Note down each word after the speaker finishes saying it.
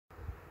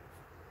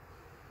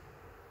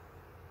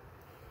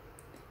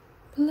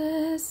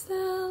Bless the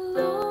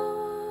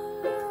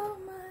Lord, oh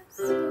my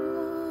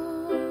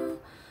soul,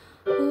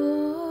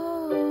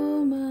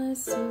 oh my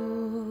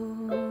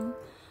soul,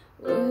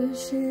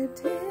 worship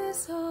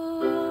His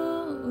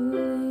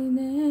holy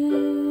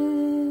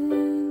name.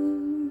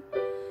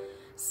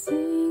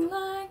 Sing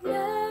like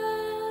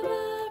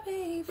never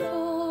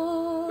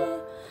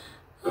before,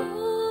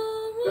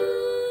 oh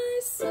my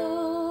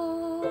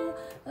soul,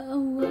 I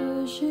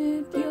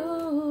worship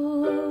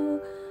Your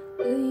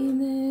holy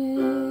name.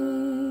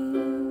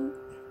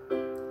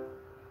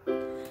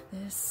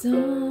 The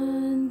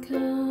sun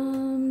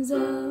comes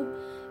up,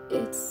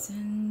 it's a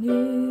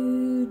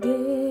new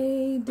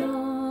day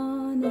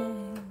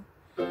dawning.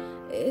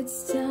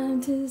 It's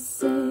time to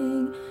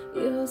sing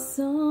Your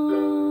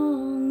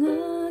song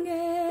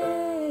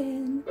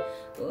again.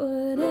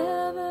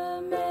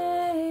 Whatever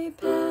may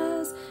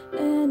pass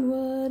and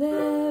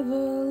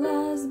whatever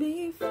lies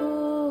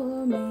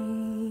before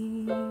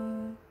me,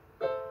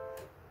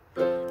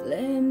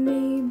 let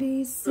me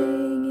be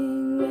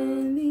singing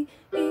when the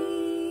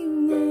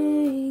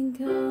evening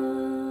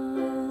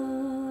comes.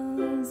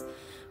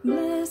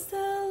 Bless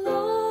the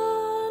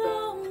Lord,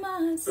 oh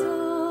my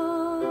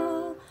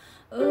soul,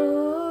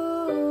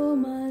 oh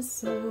my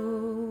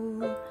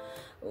soul,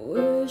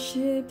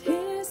 worship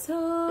His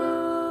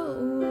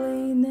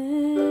holy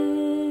name.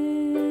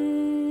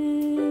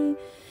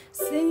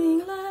 Sing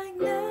like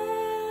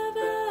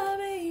never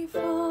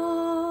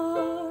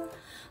before,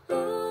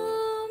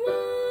 oh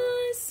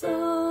my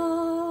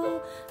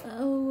soul,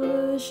 I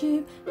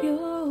worship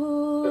Your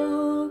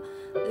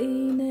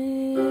holy name.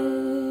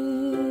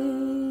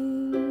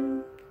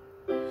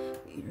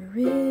 You're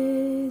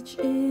rich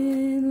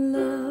in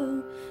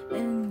love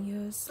and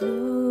You're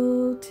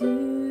slow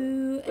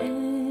to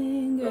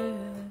anger.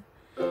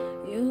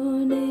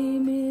 Your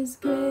name is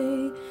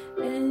great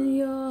and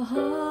Your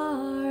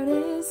heart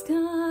is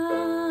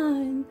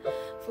kind.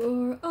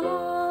 For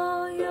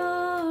all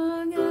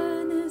Your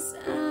goodness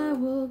I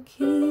will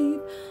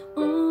keep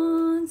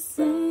on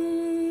singing.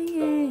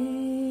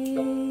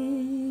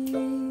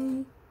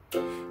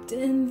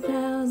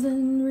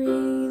 10,000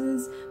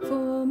 reasons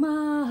for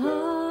my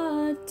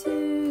heart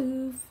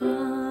to find.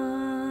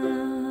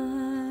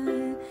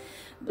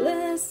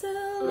 Bless the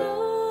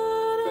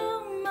Lord,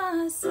 oh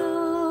my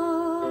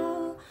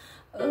soul,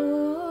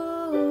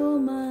 oh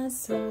my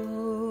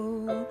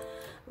soul,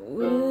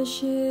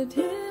 worship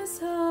His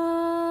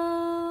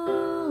holy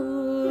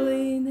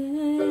name.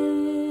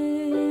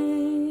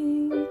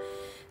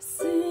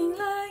 Sing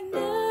like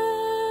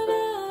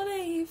never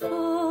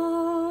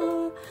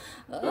before,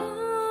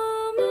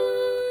 oh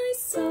my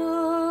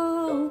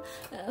soul,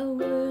 I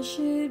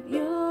worship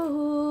Your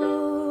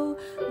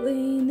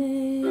holy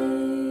name.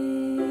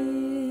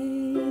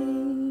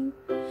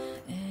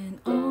 And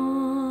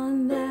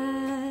on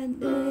that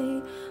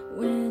day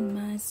when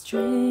my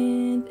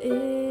strength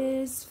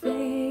is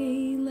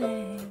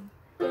failing,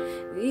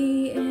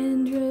 the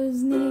end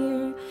draws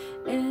near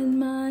and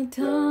my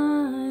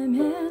time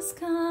has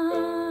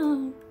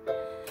come,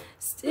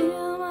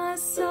 still my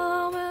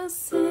soul will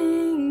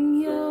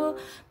sing Your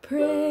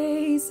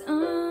praise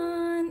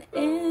unending.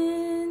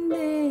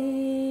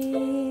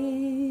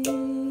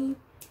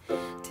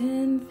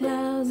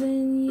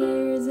 10,000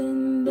 years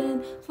and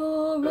then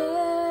forevermore.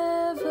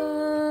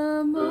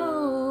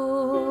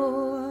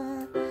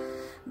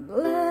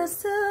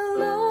 Bless the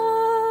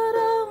Lord,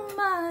 oh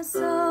my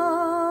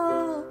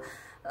soul,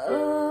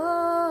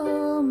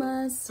 oh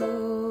my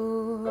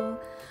soul,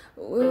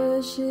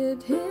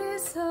 worship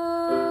His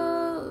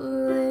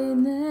holy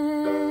name.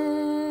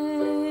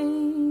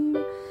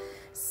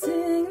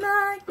 Sing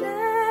like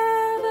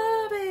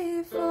never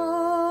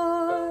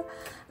before,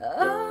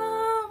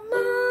 oh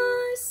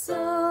my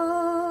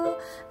soul,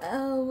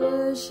 I'll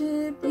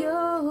worship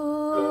Your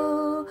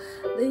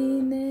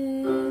holy name.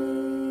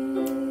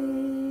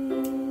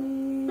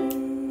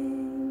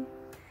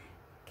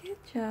 Good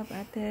job,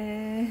 Ate.